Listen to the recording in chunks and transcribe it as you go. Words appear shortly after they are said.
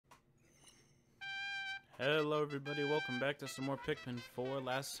Hello everybody, welcome back to some more Pikmin 4.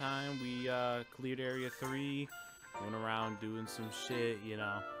 Last time we cleared Area 3, went around doing some shit, you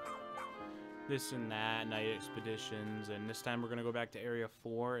know, this and that, night expeditions, and this time we're gonna go back to Area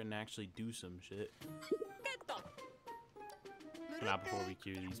 4 and actually do some shit. But not before we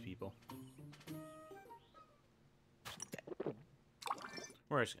cure these people.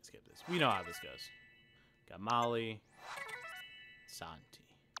 We're just gonna skip this. We know how this goes. Got Molly, Santi.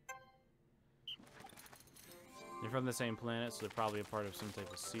 They're from the same planet, so they're probably a part of some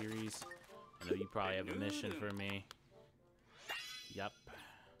type of series. I know you probably have a mission for me. Yup.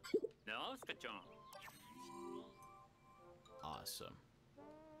 Awesome.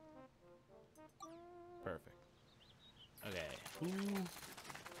 Perfect. Okay, who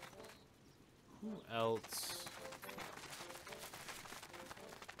else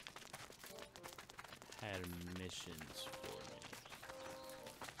had missions for me?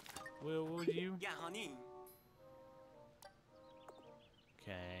 Will, would you? Yeah, honey.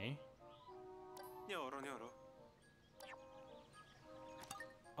 Okay. Nyoro.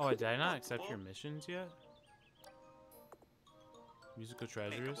 Oh, did I not accept your missions yet? Musical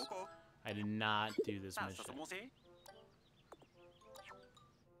treasures? I did not do this mission.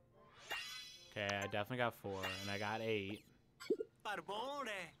 Okay, I definitely got 4, and I got 8.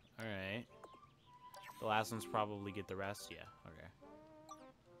 Alright. The last one's probably get the rest? Yeah, okay.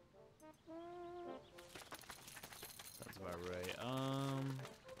 Sounds about right.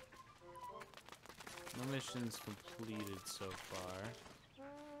 No missions completed so far.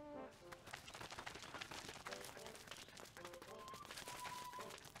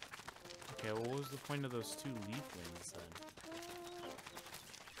 Okay, well, what was the point of those 2 leaflings then?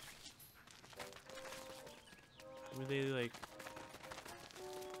 Were they like...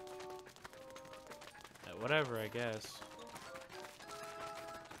 whatever, I guess.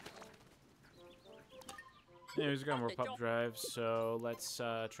 Anyways, we got more pup drives, so let's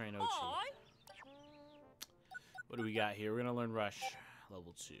train Ochi. What do we got here? We're gonna learn Rush,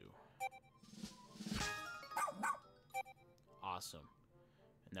 level 2. Awesome.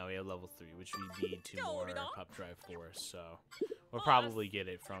 And now we have level 3, which we need 2 more pup drive for, so we'll probably get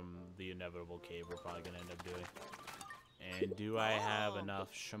it from the inevitable cave we're probably gonna end up doing. And do I have enough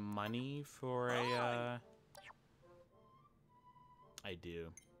money for a, I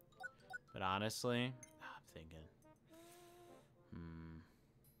do. But honestly, I'm thinking,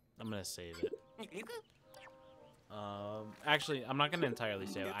 I'm gonna save it. Actually, I'm not gonna entirely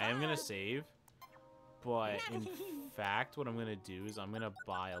save it. I am gonna save, but in fact, what I'm gonna do is I'm gonna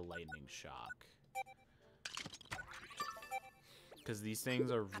buy a lightning shock. Because these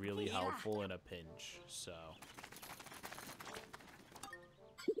things are really helpful in a pinch, so.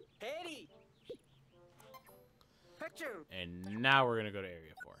 And now we're gonna go to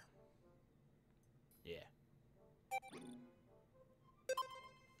Area 4. Yeah.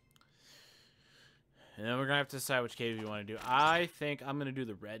 And then we're gonna have to decide which cave you want to do. I think I'm gonna do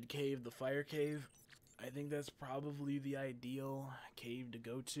the red cave, the fire cave. I think that's probably the ideal cave to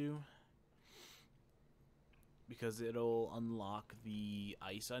go to. Because it'll unlock the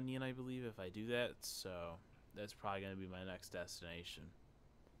ice onion, I believe, if I do that. So that's probably gonna be my next destination.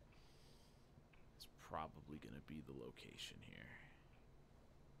 Probably gonna be the location here.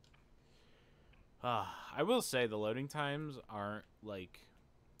 I will say the loading times aren't like,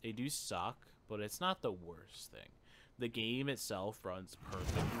 they do suck, but it's not the worst thing. The game itself runs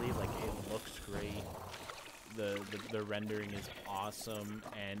perfectly. Like, it looks great. The rendering is awesome,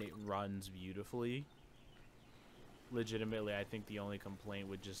 and it runs beautifully. Legitimately, I think the only complaint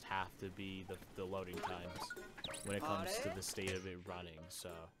would just have to be the loading times when it comes to the state of it running.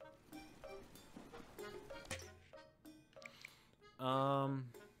 So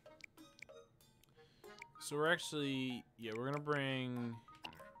we're actually, yeah, we're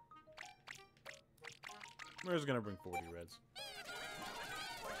just gonna bring 40 reds.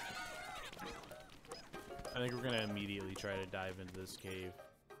 I think we're gonna immediately try to dive into this cave.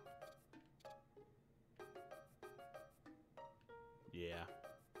 Yeah.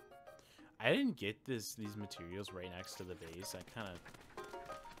 I didn't get these materials right next to the base. I kind of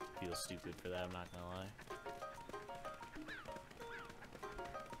feel stupid for that, I'm not gonna lie.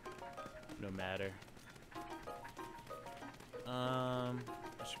 No matter. I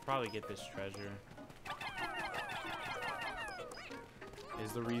should probably get this treasure.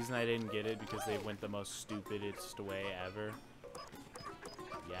 Is the reason I didn't get it because they went the most stupidest way ever?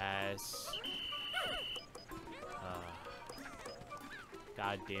 Yes.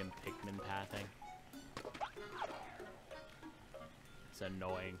 Goddamn Pikmin pathing. It's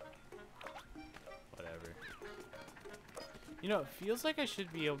annoying. Whatever. You know, it feels like I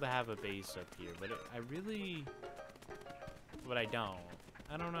should be able to have a base up here, but I really... But I don't.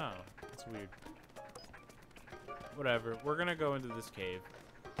 I don't know. It's weird. Whatever. We're gonna go into this cave.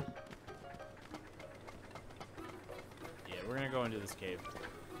 Yeah, we're gonna go into this cave.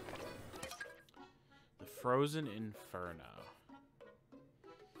 The Frozen Inferno.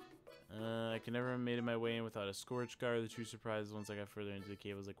 I can never have made it my way in without a scorch guard. The true surprise once I got further into the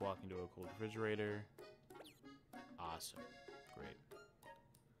cave was like walking to a cold refrigerator. Awesome. Great.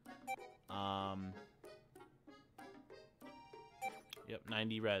 Yep,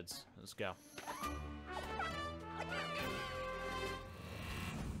 90 reds. Let's go.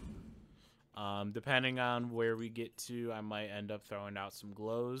 Depending on where we get to, I might end up throwing out some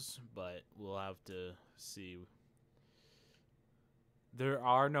glows, but we'll have to see. There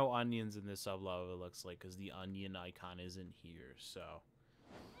are no onions in this sub-level, it looks like, because the onion icon isn't here, so.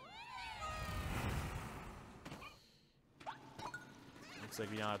 Looks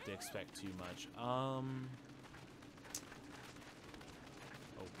like we don't have to expect too much. Okay.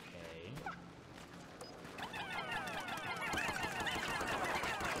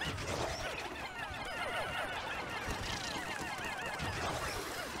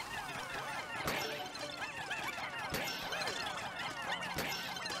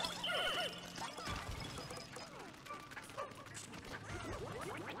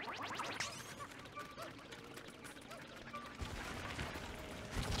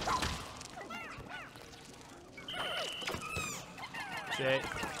 Shit.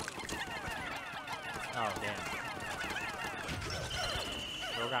 Oh, damn.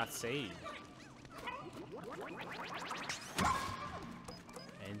 Bro got saved. I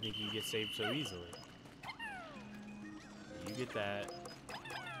didn't think you'd get saved so easily. You get that.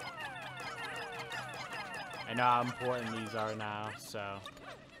 I know how important these are now, so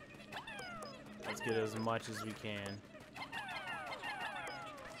let's get as much as we can.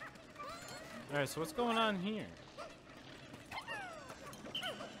 Alright, so what's going on here?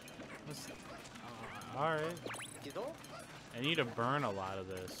 Alright. I need to burn a lot of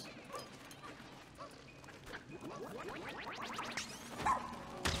this.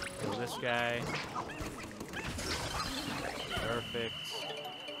 Kill this guy. Perfect.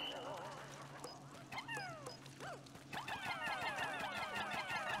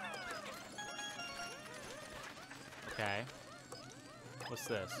 Okay. What's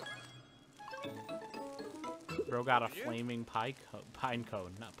this? Bro got a flaming pine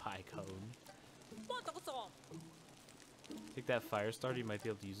cone, not pie cone. Take that fire starter, you might be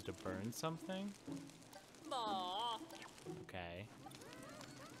able to use it to burn something. Okay.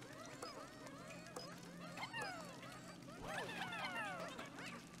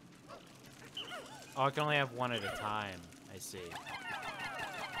 Oh, I can only have one at a time. I see.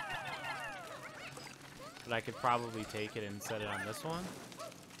 But I could probably take it and set it on this one.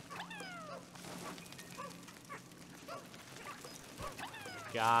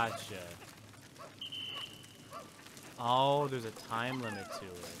 Gotcha. Oh, there's a time limit to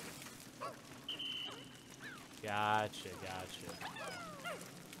it. Gotcha, gotcha.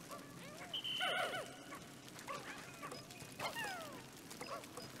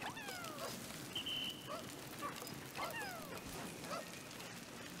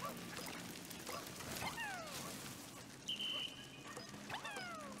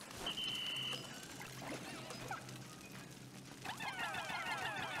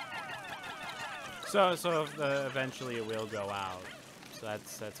 So eventually it will go out. So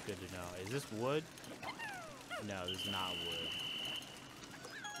that's good to know. Is this wood? No, this is not wood.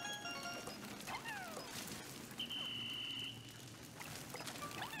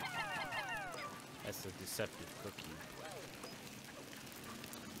 That's a deceptive cookie.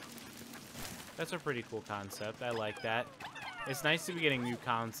 That's a pretty cool concept. I like that. It's nice to be getting new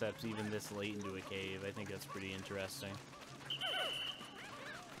concepts even this late into a cave. I think that's pretty interesting.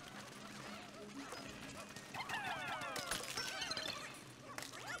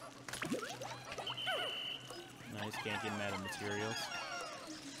 Nice, can't get mad at materials.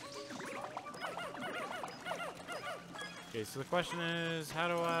 Okay, so the question is, how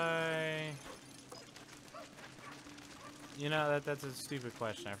do I... You know, that's a stupid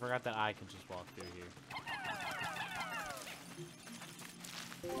question. I forgot that I can just walk through here.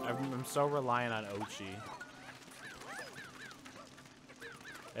 I'm so reliant on Ochi.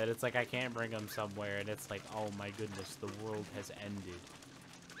 That it's like I can't bring him somewhere, and it's like, oh my goodness, the world has ended.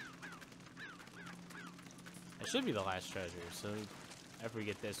 It should be the last treasure, so after we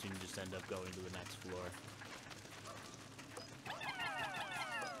get this, we can just end up going to the next floor.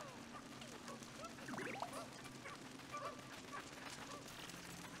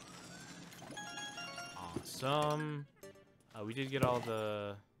 Awesome. Oh, we did get all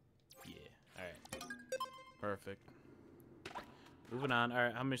the... Yeah, alright. Perfect. Moving on.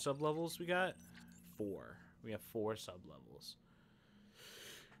 Alright, how many sub-levels we got? 4. We have 4 sub-levels.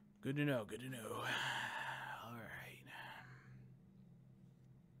 Good to know, good to know. Alright.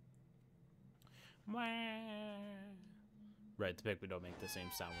 Right, the Pikmin don't make the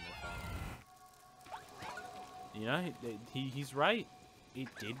same sound when they fall. You know, he's right. It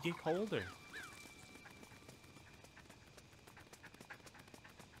did get colder.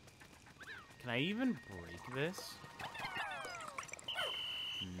 Can I even break this?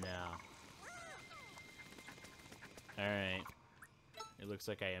 No. Alright. It looks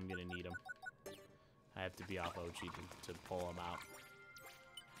like I am gonna need him. I have to be off OG to pull him out.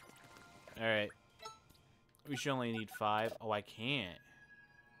 Alright. We should only need 5. Oh, I can't.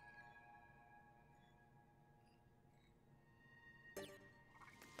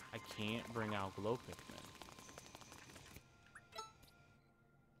 I can't bring out Glow Pikmin.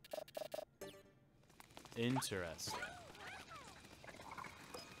 Interesting.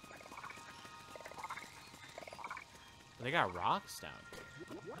 They got rocks down here.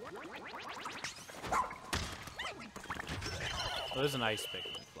 Oh, there's an ice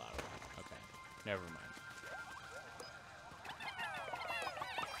Pikmin flower. Okay, never mind.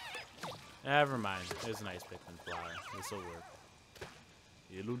 Never mind. There's an ice Pikmin flower. This'll work.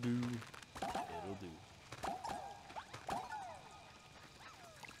 It'll do. It'll do.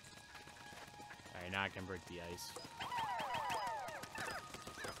 Alright, now I can break the ice.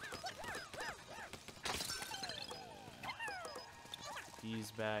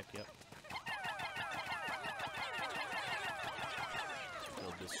 He's back, yep.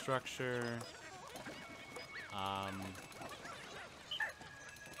 Build this structure. And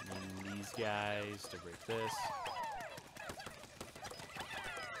these guys to break this.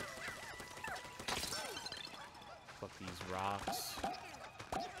 Fuck these rocks.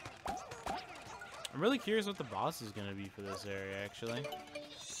 I'm really curious what the boss is gonna be for this area, actually.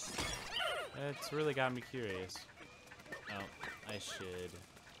 It's really got me curious. Oh, I should.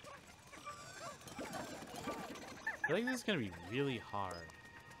 I feel like this is gonna be really hard.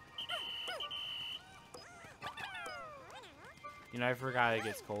 You know, I forgot it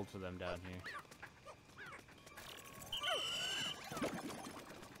gets cold for them down here.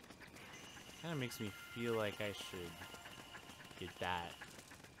 Kinda makes me feel like I should get that.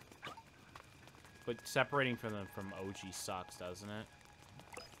 But separating from them from OG sucks, doesn't it?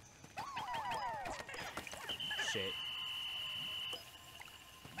 Shit.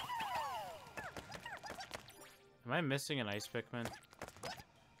 Am I missing an ice Pikmin?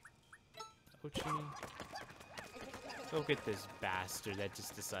 OG? Go get this bastard that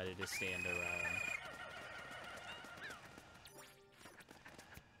just decided to stand around.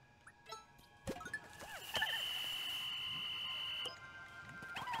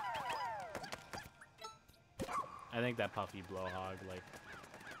 I think that puffy blowhog, like,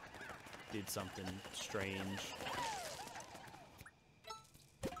 did something strange.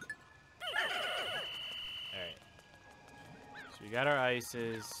 Alright. So we got our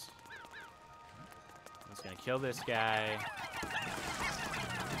ices. I'm just gonna kill this guy.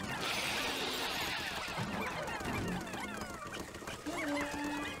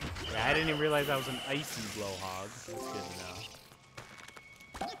 Yeah, I didn't even realize that was an icy blowhog. That's good to know.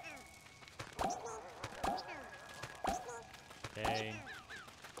 Okay.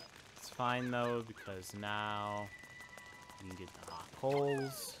 It's fine though, because now we can get the hot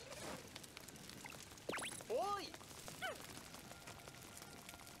coals. Oi!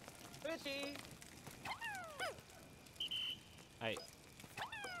 Fishy! Hey.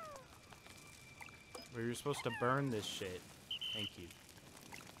 We were supposed to burn this shit. Thank you.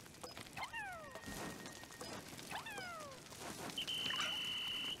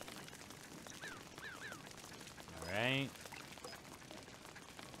 Alright.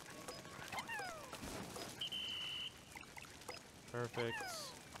 Perfect.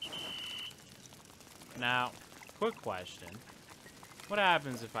 Now, quick question. What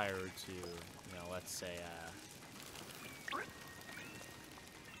happens if I were to, you know, let's say,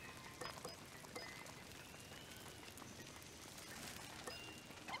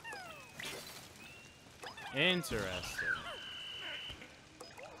 interesting.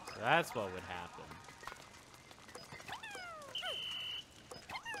 So that's what would happen.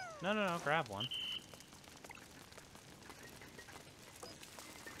 No, grab one.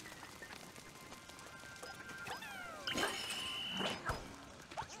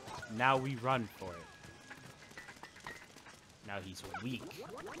 Now we run for it. Now he's weak.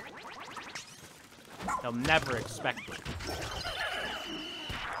 He'll never expect it.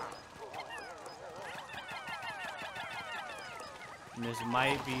 And this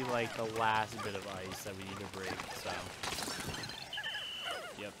might be like the last bit of ice that we need to break, so.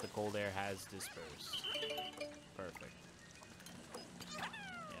 Yep, the cold air has dispersed. Perfect. Yeah,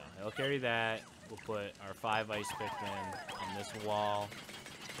 he'll carry that. We'll put our 5 ice Pikmin on this wall.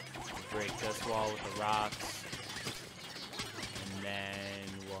 We'll break this wall with the rocks. And then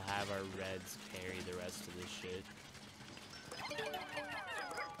we'll have our reds carry the rest of this shit.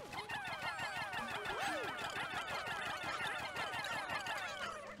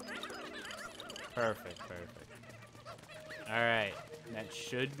 Perfect, perfect. Alright, that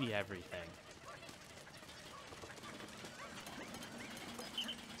should be everything.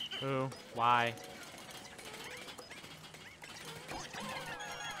 Who? Why?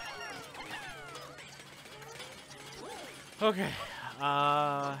 Okay.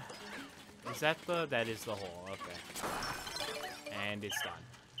 Is that the... That is the hole. Okay. And it's done.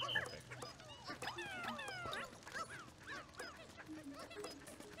 Perfect.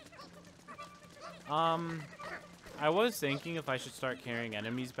 I was thinking if I should start carrying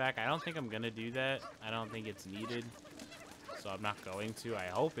enemies back. I don't think I'm gonna do that. I don't think it's needed. So I'm not going to. I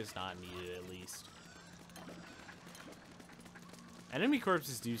hope it's not needed, at least. Enemy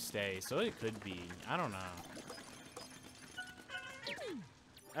corpses do stay, so it could be. I don't know.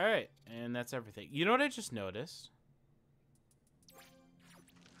 Alright, and that's everything. You know what I just noticed?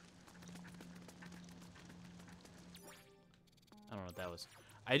 I don't know what that was.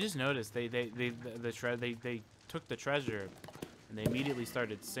 I just noticed they took the treasure and they immediately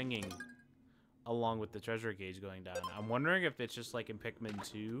started singing along with the treasure gauge going down. I'm wondering if it's just like in Pikmin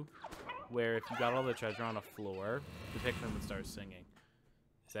 2, where if you got all the treasure on a floor, the Pikmin would start singing.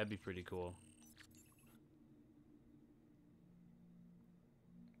 So that'd be pretty cool.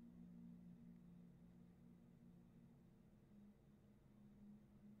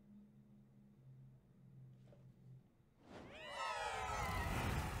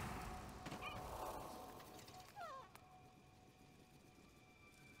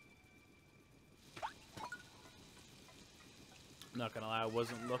 Not gonna lie, I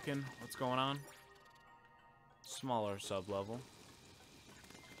wasn't looking. What's going on? Smaller sub-level.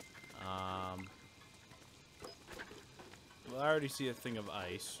 Well, I already see a thing of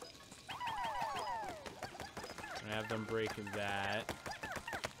ice. I have them breaking that.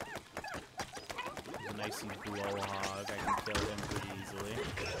 There's a nice blowhog. I can kill him pretty easily.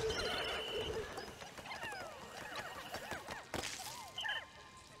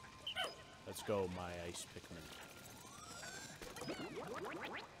 Let's go, my ice Pikmin.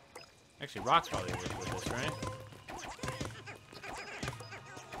 Actually, rock's probably work with this, right?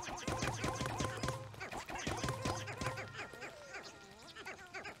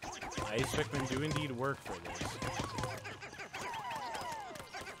 Ice Pikmin do indeed work for this.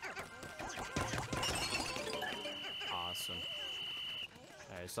 Awesome.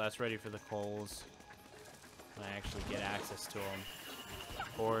 Alright, so that's ready for the coals. I actually get access to them.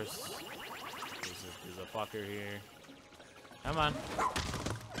 Of course, there's a fucker here. Come on.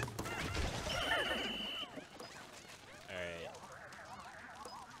 Alright.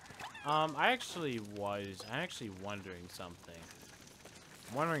 I'm actually wondering something.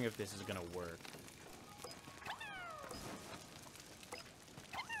 I'm wondering if this is gonna work.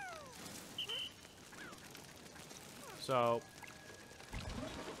 So,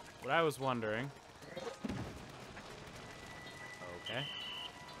 what I was wondering... Okay.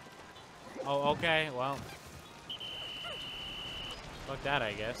 Oh, okay, well... Fuck that,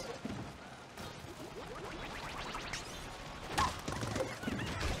 I guess.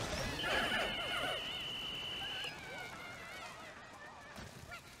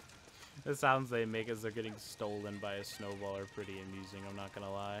 The sounds they make as they're getting stolen by a snowball are pretty amusing, I'm not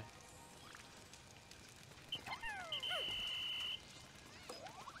gonna lie.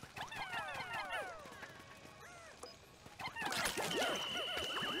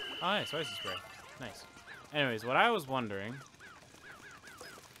 Oh, nice, ice spray. Nice. Anyways, what I was wondering...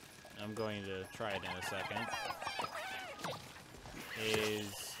 I'm going to try it in a second,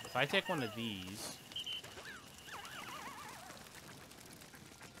 is if I take one of these,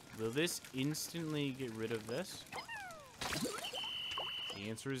 will this instantly get rid of this? The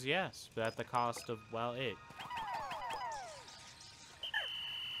answer is yes, but at the cost of, well, it.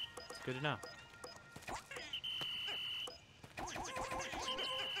 It's good to know.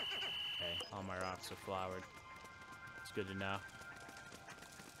 Okay, all my rocks are flowered. It's good to know.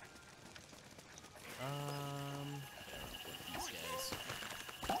 These guys.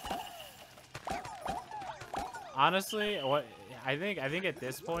 Honestly, what I think at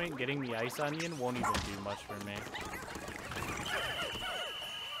this point, getting the ice onion won't even do much for me.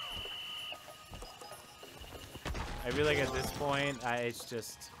 I I feel like at this point, it's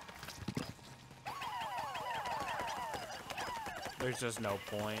just... There's just no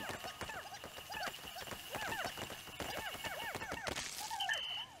point.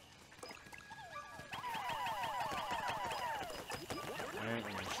 Alright,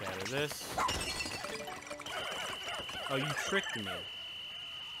 I'm gonna shatter this. Oh, you tricked me.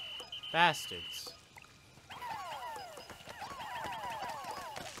 Bastards.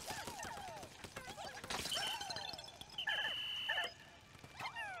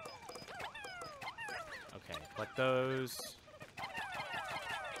 Okay, collect those.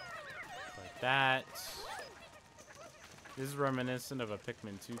 Like that. This is reminiscent of a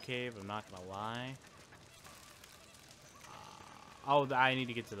Pikmin 2 cave, I'm not gonna lie. Oh, I need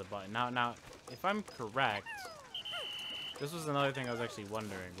to get to the button. Now, if I'm correct, this was another thing I was actually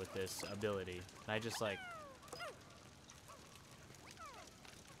wondering with this ability. And I just, like...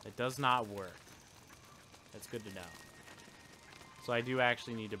 It does not work. That's good to know. So I do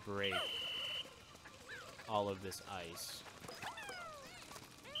actually need to break all of this ice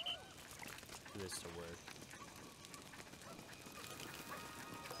for this to work.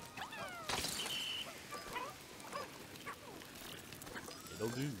 It'll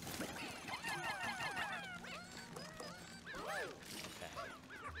do.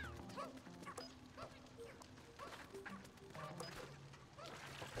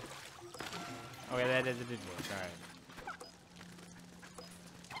 Okay, that did work. Alright.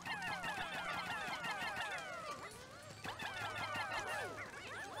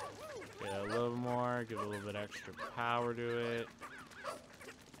 Get a little more, give a little bit extra power to it.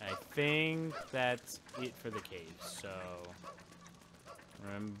 I think that's it for the cave, so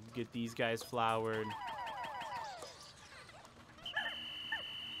I'm gonna get these guys flowered.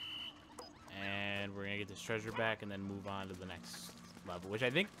 And we're gonna get this treasure back and then move on to the next level, which I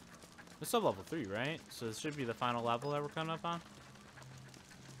think this is still level 3, right? So this should be the final level that we're coming up on.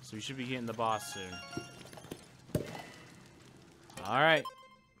 So we should be getting the boss soon. Alright.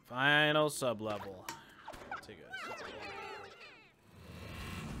 Final sub-level. Take a sip.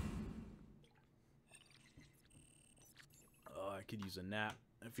 Oh, I could use a nap.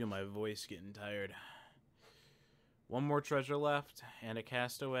 I feel my voice getting tired. One more treasure left and a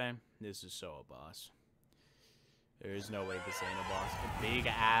castaway. This is so a boss. There is no way this ain't a boss. A big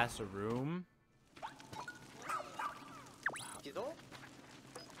ass room.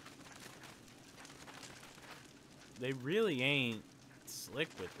 They really ain't slick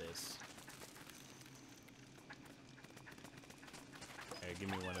with this. Hey, give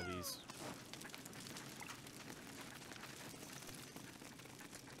me one of these.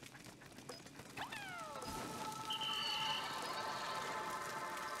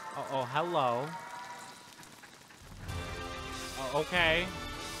 Oh, hello. Oh, okay.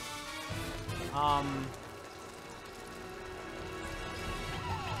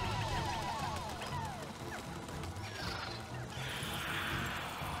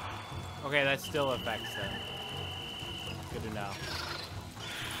 Okay, that still affects them. Good to know.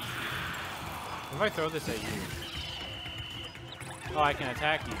 What if I throw this at you? Oh, I can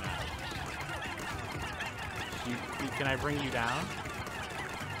attack you now. Can I bring you down?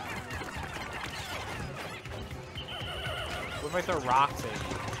 What if I throw rocks at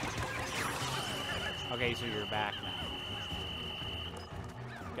you? Okay, so you're back now.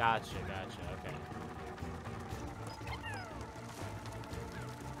 Gotcha, okay.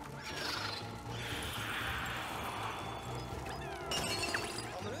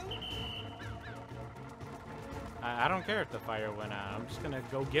 I don't care if the fire went out. I'm just gonna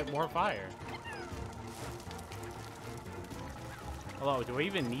go get more fire. Hello, do I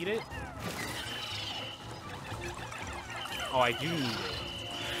even need it? Oh, I do need it.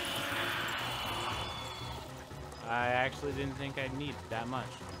 I actually didn't think I'd need it that much.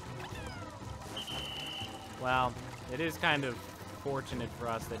 Well, it is kind of fortunate for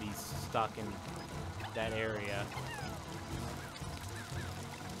us that he's stuck in that area.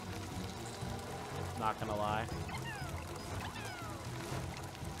 Not gonna lie.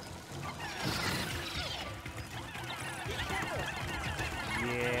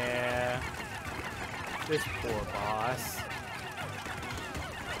 Yeah. This poor boss.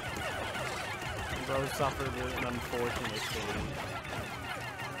 Bro suffered an unfortunate fate.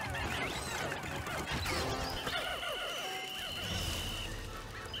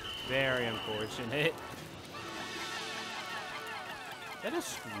 Very unfortunate. Is that a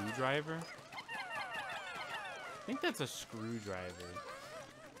screwdriver? I think that's a screwdriver.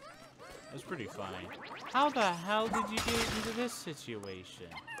 That's pretty funny. How the hell did you get into this situation?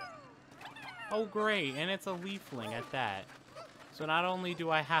 Oh, great. And it's a leafling at that. So not only do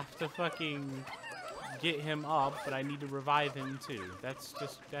I have to fucking get him up, but I need to revive him too. That's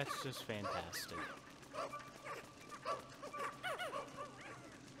just fantastic.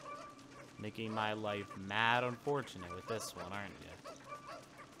 Making my life mad unfortunate with this one, aren't you?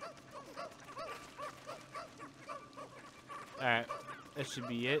 Alright, that should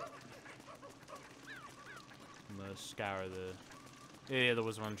be it. I'm gonna scour the... Yeah, there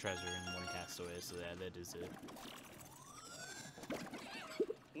was one treasure and one castaway, so yeah, that is it.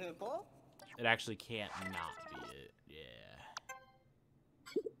 It actually can't not be it,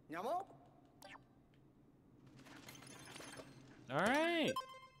 yeah. Alright!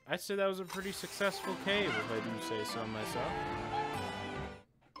 I'd say that was a pretty successful cave, if I do say so myself.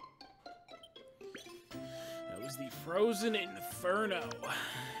 That was the Frozen Inferno.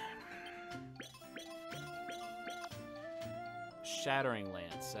 Shattering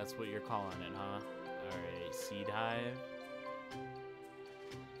Lance, that's what you're calling it, huh? Alright, Seed Hive.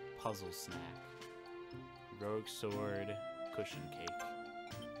 Puzzle Snack. Rogue Sword. Cushion Cake.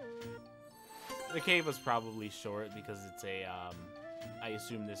 The cave was probably short because it's a, I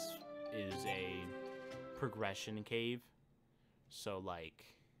assume this is a progression cave. So, like,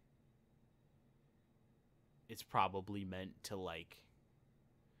 it's probably meant to, like,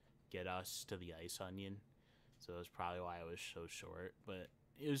 get us to the Ice Onion. So that's probably why it was so short. But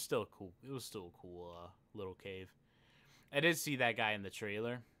it was still cool. It was still a cool little cave. I did see that guy in the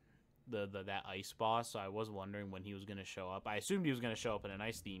trailer. That ice boss, so I was wondering when he was going to show up. I assumed he was going to show up in an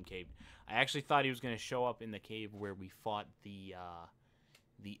ice theme cave. I actually thought he was going to show up in the cave where we fought the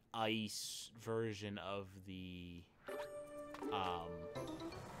ice version of the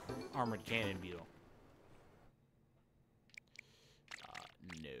armored cannon beetle.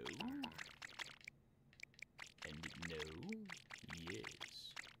 No. And no. Yes.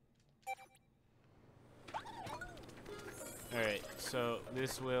 Alright, so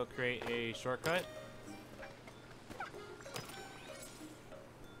this will create a shortcut.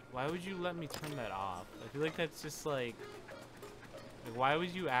 Why would you let me turn that off? I feel like that's just like why would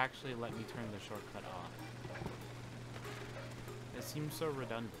you actually let me turn the shortcut off? It seems so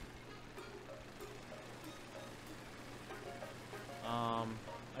redundant.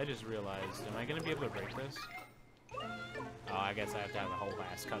 I just realized, am I gonna be able to break this? Oh, I guess I have to have a whole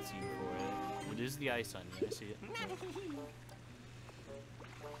ass cutscene for it. It is the Ice Onion, I see it.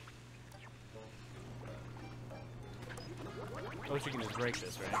 Oh, you can just break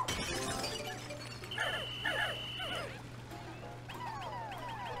this, right?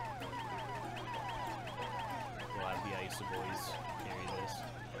 We'll have the Ice Boys carry this.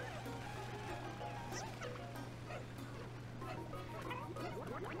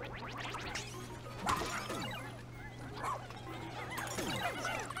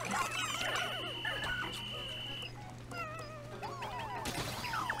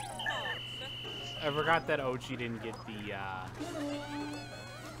 I forgot that Ochi didn't get the upgrade.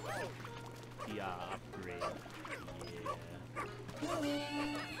 Yeah.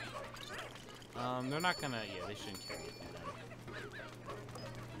 They're not gonna. Yeah, they shouldn't carry it through them.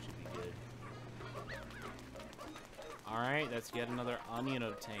 Should be good. All right, that's yet another onion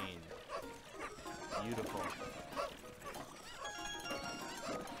obtained. Beautiful.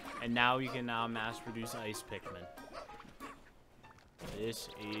 And now you can now mass produce ice Pikmin. This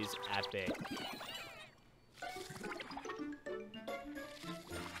is epic.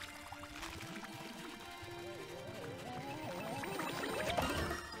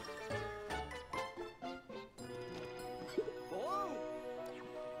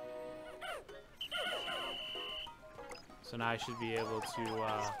 So now I should be able to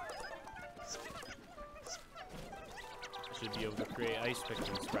create ice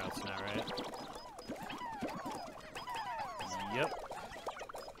Pikmin sprouts now, right? Yep.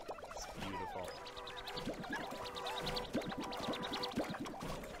 Beautiful.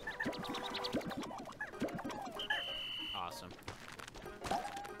 Awesome.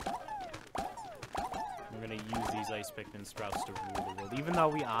 I'm gonna use these ice Pikmin sprouts to rule the world, even though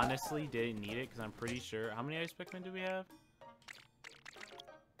we honestly didn't need it, because I'm pretty sure. How many ice Pikmin do we have?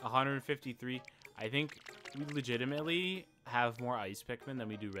 153. I think we legitimately have more ice Pikmin than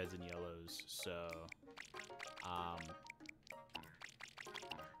we do reds and yellows, so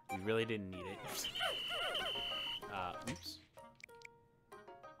we really didn't need it. Oops.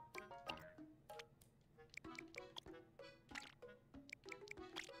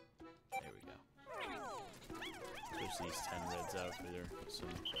 There we go. Switch these 10 reds out for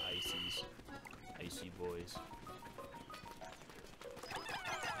some icy boys.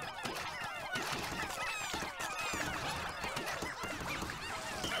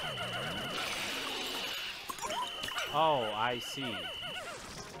 Oh, I see.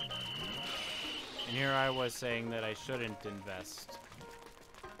 And here I was saying that I shouldn't invest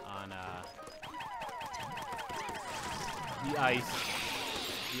on the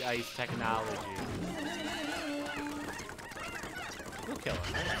ice technology. We'll kill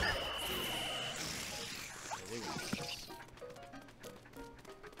him. Right?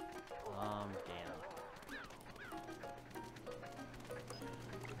 Damn.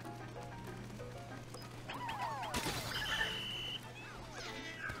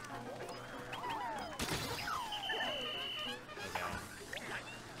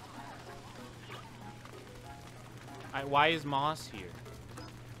 Why is Moss here?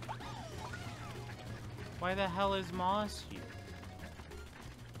 Why the hell is Moss here?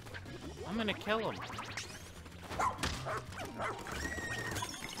 I'm gonna kill him.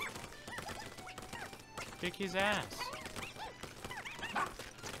 Kick his ass.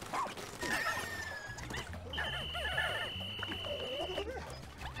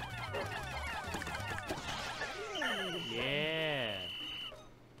 Yeah.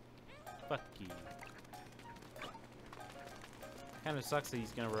 Fuck you. Kind of sucks that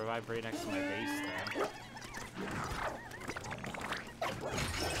he's gonna revive right next to my base there.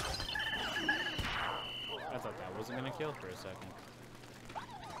 I thought that wasn't gonna kill for a second.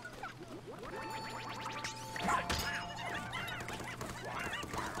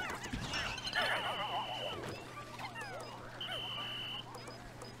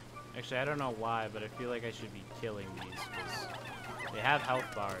 Actually, I don't know why, but I feel like I should be killing these because they have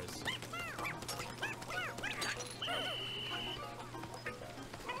health bars.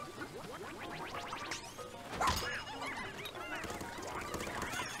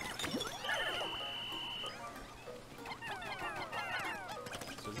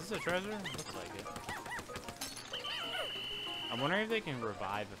 A treasure? Looks like it. I'm wondering if they can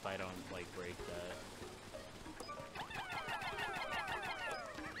revive if I don't, like, break that.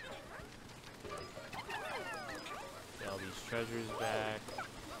 Get all these treasures back.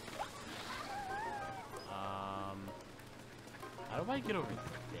 How do I get over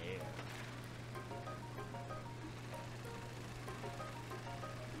there?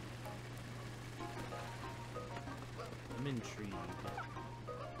 I'm intrigued.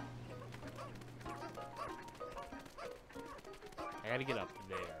 I gotta get up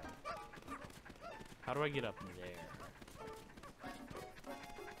there. How do I get up there?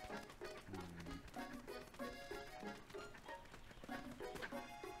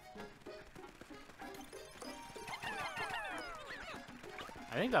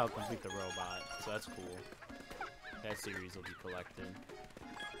 I think that'll complete the robot, so that's cool. That series will be collected.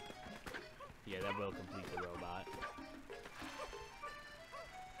 Yeah, that will complete the robot.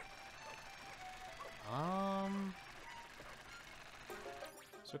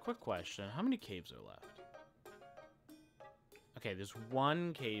 So quick question, how many caves are left? Okay, there's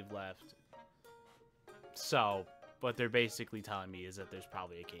one cave left. So, what they're basically telling me is that there's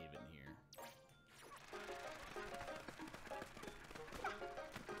probably a cave in here.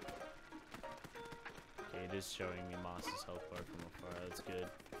 Okay, it is showing me Moss's health bar from afar, that's good.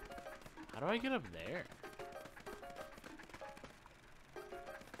 How do I get up there?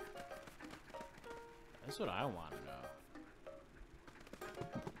 That's what I want to know.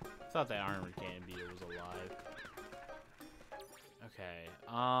 I thought that armored cannon beater was alive. Okay,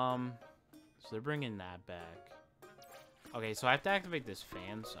 so they're bringing that back. Okay, so I have to activate this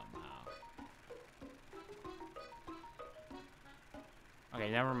fan somehow.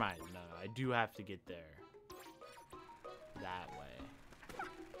 Okay, never mind. No, I do have to get there. That way.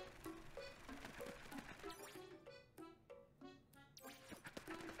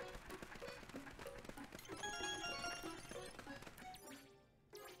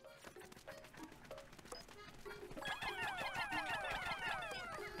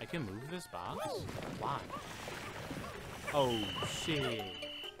 I can move this box? Why? Oh, shit.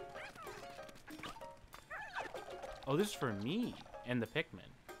 Oh, this is for me and the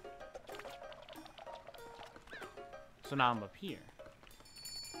Pikmin. So now I'm up here.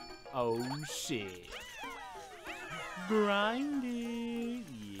 Oh, shit. Grind it.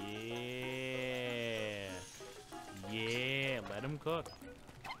 Yeah. Yeah, let him cook.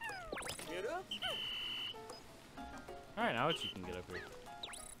 Get up. Alright, now you can get up here.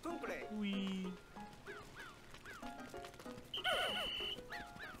 Wee.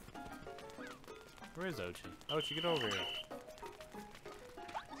 Where is Ochi? Ochi, get over here.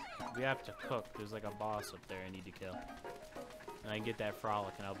 We have to cook. There's like a boss up there I need to kill. And I get that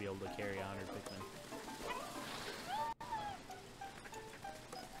frolic and I'll be able to carry Honored Pikmin.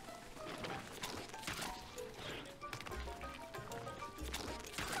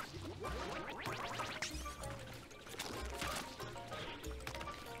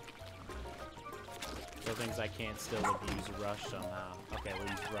 things I can't still abuse Rush somehow. Okay, well,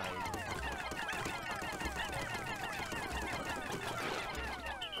 he's right.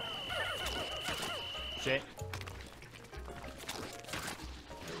 Shit.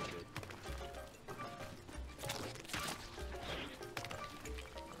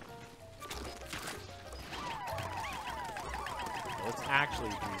 Let's actually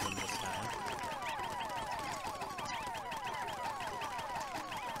use him this time.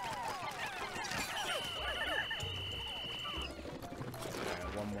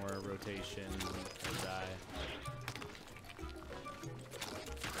 Alright, one more rotation. He'll die.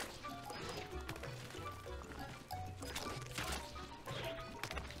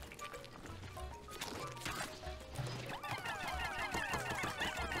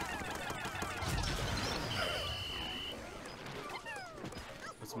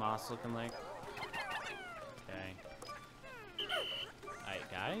 What's Moss looking like? Okay.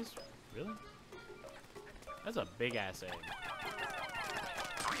 Alright, guys? Really? That's a big ass egg.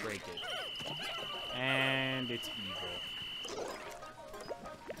 Break it. And it's evil.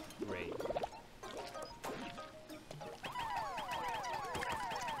 Great.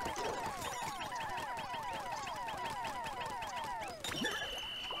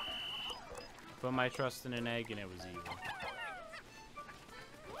 Put my trust in an egg and it was evil.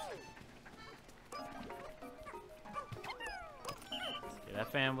 Okay,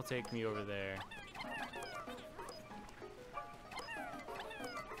 that fan will take me over there.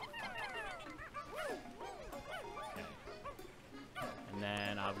 And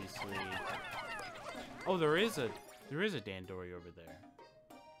then obviously, oh, there is a Dandori over there.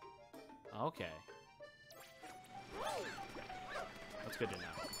 Okay, that's good to know.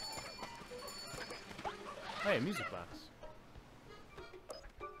 Hey, a music box.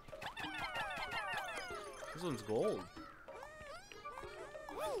 This one's gold.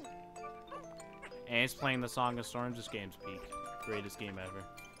 And it's playing the Song of Storms. This game's peak. Greatest game ever.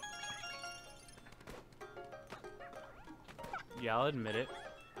 Yeah, I'll admit it.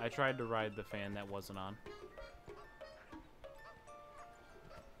 I tried to ride the fan that wasn't on.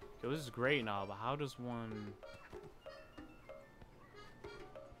 It was great and all, but how does one...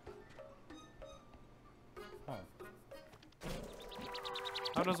 Oh.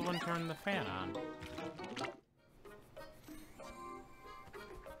 How does one turn the fan on?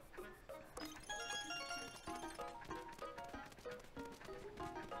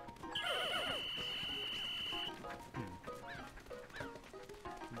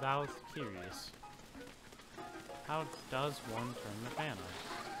 I was curious. How does one turn the fan on?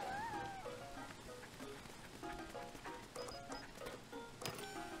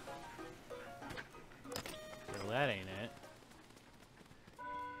 Well, that ain't it.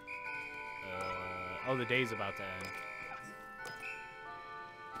 Oh, the day's about to end.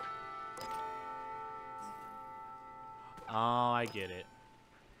 Oh, I get it.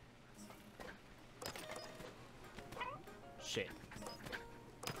 Shit.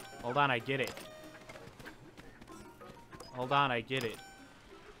 Hold on, I get it. Hold on, I get it.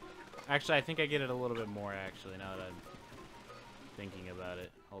 Actually, I think I get it a little bit more, actually, now that I'm thinking about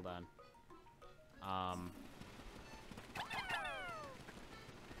it. Hold on.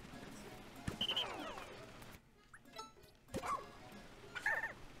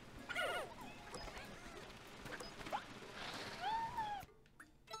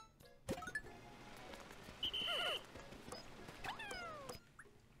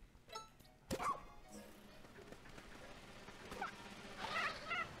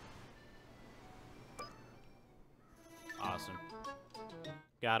 Awesome.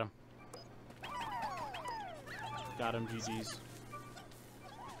 Got him. Got him, GG's.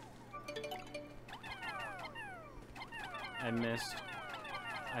 I missed.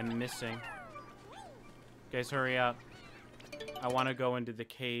 I'm missing. Guys, hurry up. I want to go into the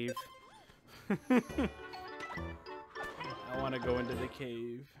cave. I want to go into the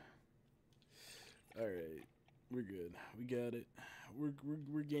cave. Alright. We're good. We got it.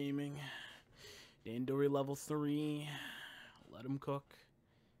 We're gaming. Dandori level 3. Let him cook.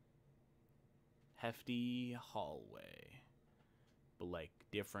 Hefty hallway. But like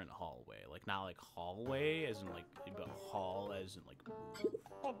different hallway. Like not like hallway as in like, but hall as in like.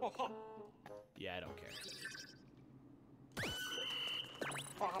 Yeah, I don't care.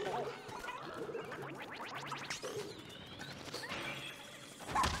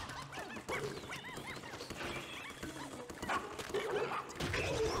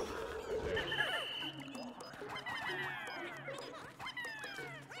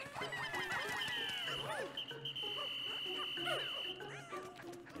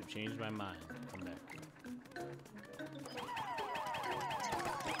 I've changed my mind. Come back.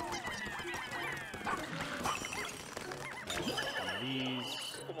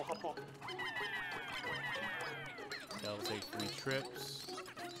 That'll take 3 trips.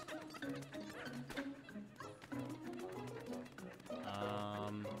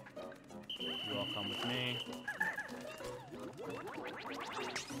 You all come with me.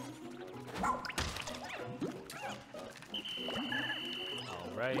 All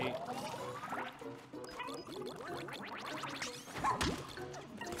right.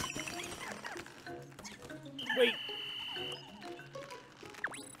 Wait.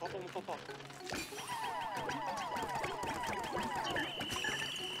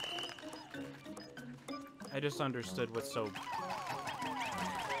 I just understood what's so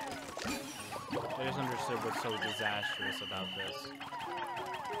disastrous about this.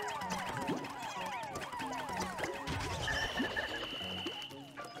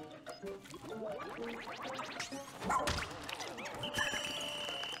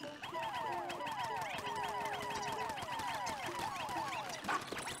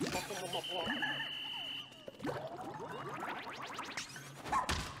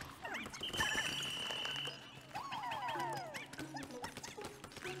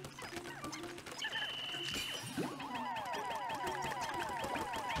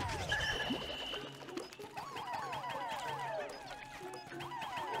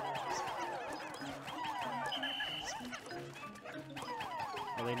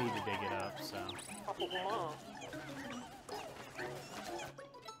 Well, they need to dig it up, so.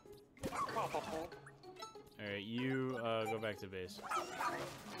 Alright, you go back to base.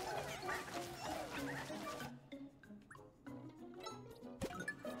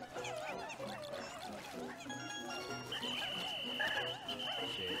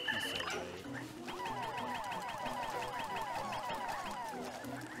 Shit, he's so late.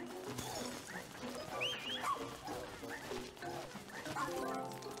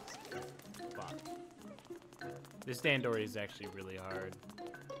 Fuck. This Dandori is actually really hard.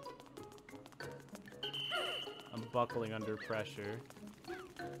 I'm buckling under pressure.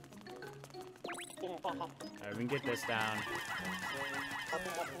 Alright, we can get this down.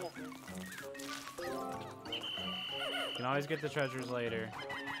 You can always get the treasures later.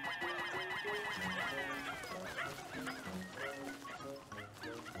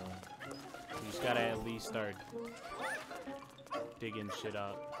 You just gotta at least start digging shit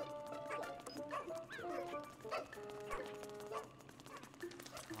up.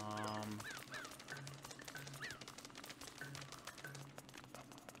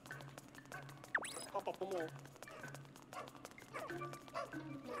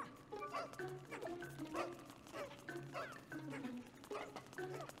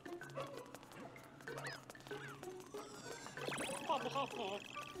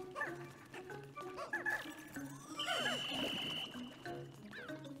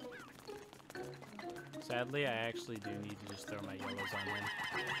 Sadly, I actually do need to just throw my yellows on him.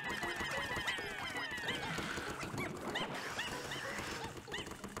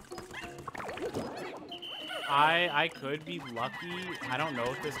 I could be lucky. I don't know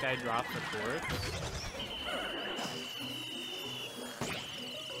if this guy drops a corpse.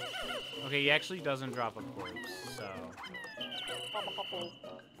 Okay, he actually doesn't drop a corpse, so...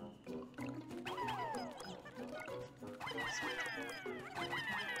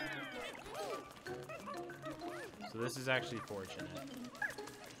 So this is actually fortunate.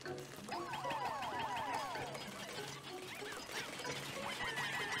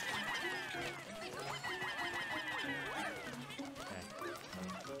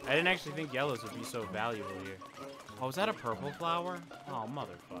 I didn't actually think yellows would be so valuable here. Oh, was that a purple flower? Oh,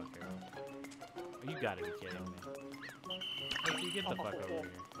 motherfucker. You gotta be kidding me. Like, you get the fuck over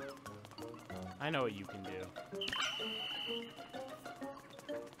here. I know what you can do.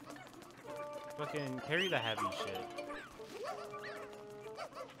 Fucking carry the heavy shit.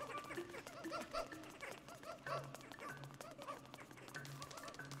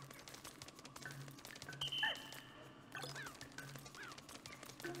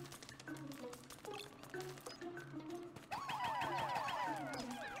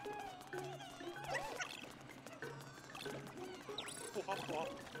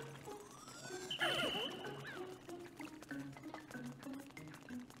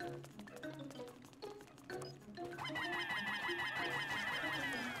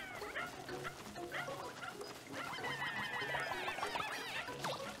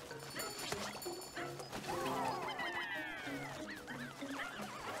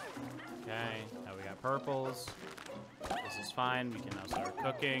 Okay, now we got purples. This is fine. We can now start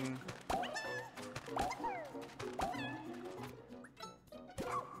cooking.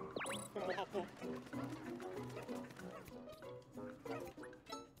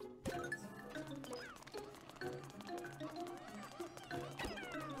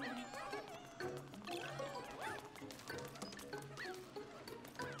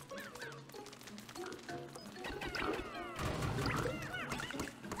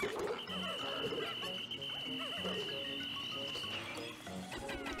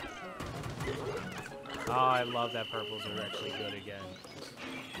 Oh, I love that purples are actually good again.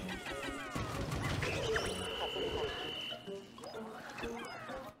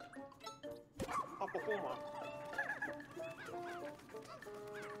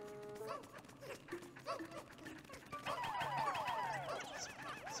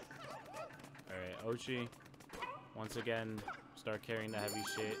 Alright, Ochi. Once again, start carrying the heavy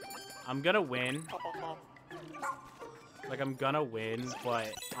shit. I'm gonna win. Like, I'm gonna win,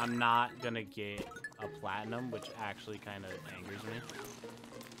 but I'm not gonna get a platinum, which actually kind of angers me.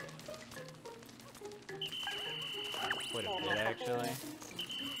 Quite a bit, actually.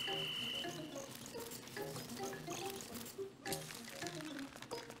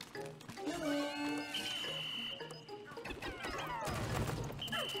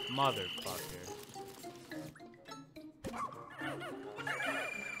 Motherfucker.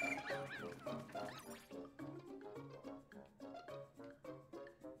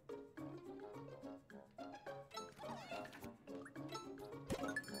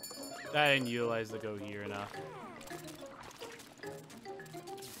 I didn't utilize the go here enough.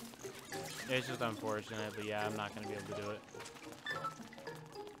 It's just unfortunate, but yeah, I'm not going to be able to do it.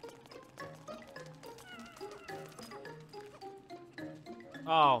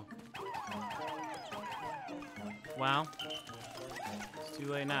 Oh. Well. It's too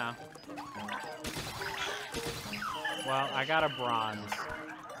late now. Well, I got a bronze.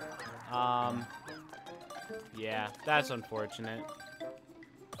 Yeah, that's unfortunate.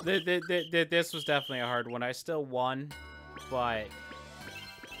 This was definitely a hard one. I still won, but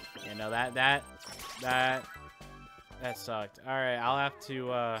you know that sucked. All right, I'll have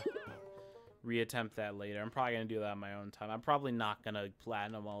to reattempt that later. I'm probably gonna do that on my own time. I'm probably not gonna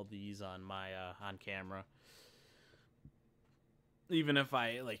platinum all these on my on camera. Even if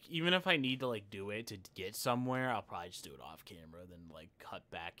I need to like do it to get somewhere, I'll probably just do it off camera, then like cut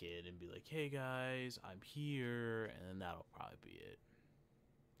back in and be like, "Hey guys, I'm here," and then that'll probably be it.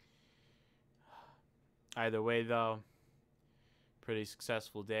 Either way, though, pretty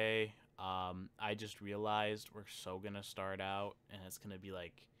successful day. I just realized we're so gonna start out, and it's gonna be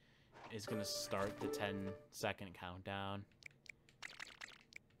like, it's gonna start the 10-second countdown.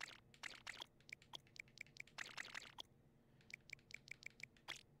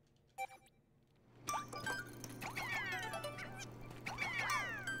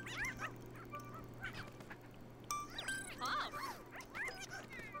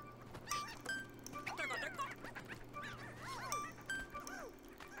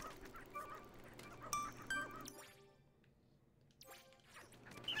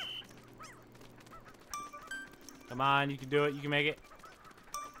 Come on, you can do it. You can make it.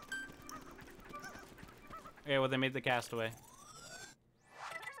 Okay, well, they made the castaway.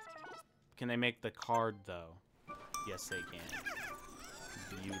 Can they make the card, though? Yes, they can.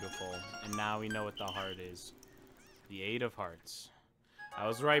 Beautiful. And now we know what the heart is. The 8 of hearts. I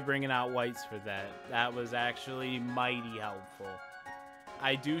was right bringing out whites for that. That was actually mighty helpful.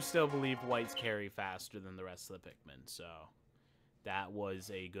 I do still believe whites carry faster than the rest of the Pikmin, so that was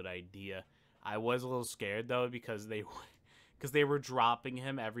a good idea. I was a little scared, though, because they were dropping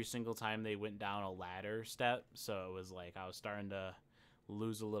him every single time they went down a ladder step, so it was like I was starting to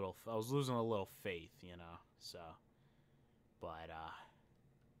lose a little... I was losing a little faith, you know, so... But,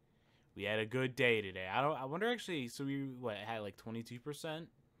 we had a good day today. I wonder, actually, so we, had like 22%?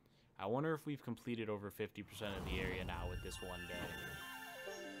 I wonder if we've completed over 50% of the area now with this one day.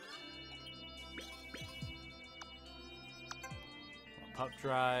 Pup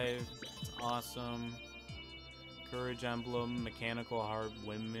drive. It's awesome. Courage emblem. Mechanical hard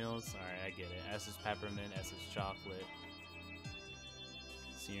windmills. Alright, I get it. S is peppermint. S is chocolate.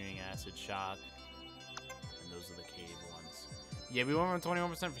 Searing acid shock. And those are the cave ones. Yeah, we went from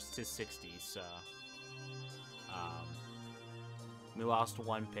 21% to 60, so... we lost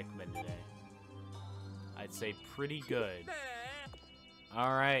 1 Pikmin today. I'd say pretty good.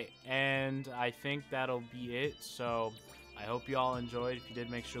 Alright, and I think that'll be it, so... I hope you all enjoyed. If you did,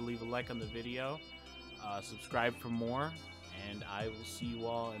 make sure to leave a like on the video. Subscribe for more. And I will see you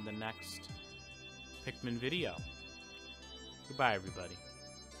all in the next Pikmin video. Goodbye, everybody.